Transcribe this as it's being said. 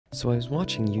So I was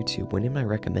watching YouTube when in my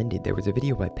recommended there was a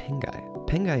video by Penguy.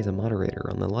 Penguy is a moderator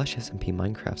on the Lush SMP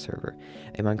Minecraft server,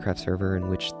 a Minecraft server in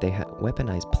which they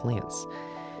weaponize plants.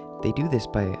 They do this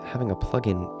by having a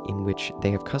plugin in which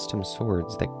they have custom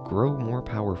swords that grow more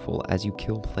powerful as you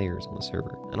kill players on the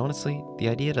server. And honestly, the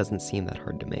idea doesn't seem that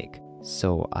hard to make.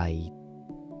 So I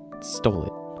stole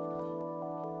it.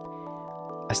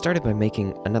 I started by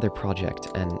making another project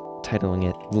and titling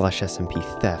it Lush SMP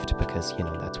Theft because, you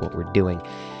know, that's what we're doing.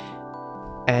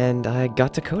 And I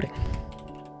got to coding.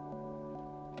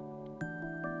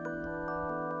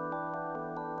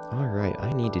 Alright,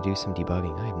 I need to do some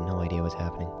debugging. I have no idea what's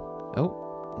happening.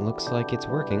 Oh, looks like it's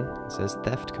working. It says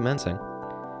theft commencing.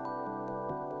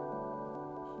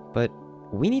 But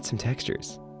we need some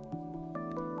textures.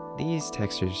 These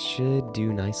textures should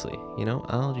do nicely. You know,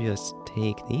 I'll just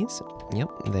take these. Yep,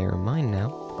 they're mine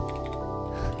now.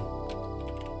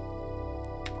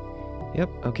 Yep,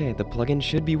 okay, the plugin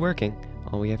should be working.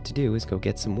 All we have to do is go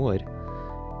get some wood.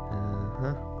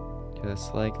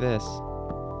 Just like this.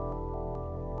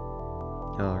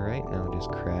 Alright, now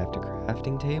just craft a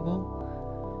crafting table.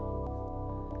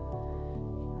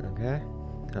 Okay,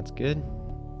 that's good.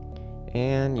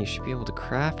 And you should be able to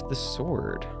craft the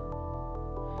sword.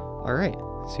 Alright,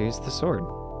 so here's the sword.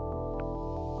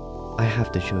 I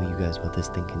have to show you guys what this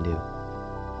thing can do.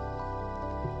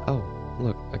 Oh,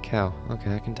 look, a cow.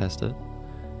 Okay, I can test it.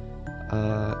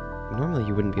 Normally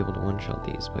you wouldn't be able to one-shot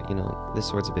these, but you know, this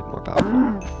sword's a bit more powerful.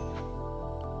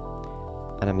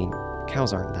 And I mean,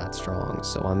 cows aren't that strong,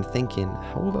 so I'm thinking,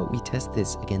 how about we test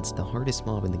this against the hardest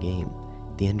mob in the game,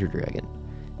 the Ender Dragon?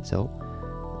 So,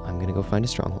 I'm gonna go find a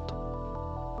stronghold.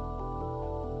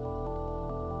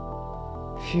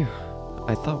 Phew,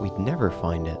 I thought we'd never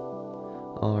find it.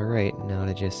 Alright, now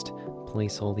to just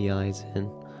place all the eyes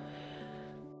in.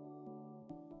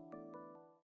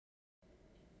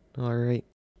 Alright,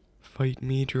 fight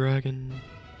me, dragon.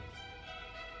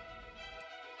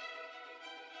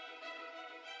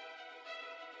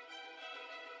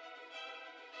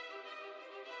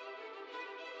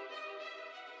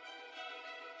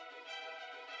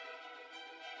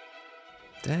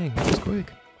 Dang, that was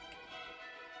quick.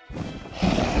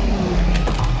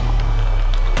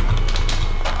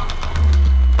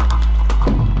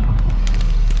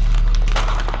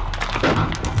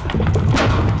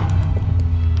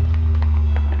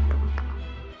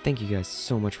 Thank you guys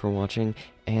so much for watching,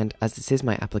 and as this is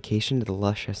my application to the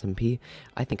Lush SMP,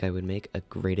 I think I would make a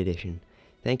great addition.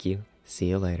 Thank you. See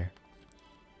you later.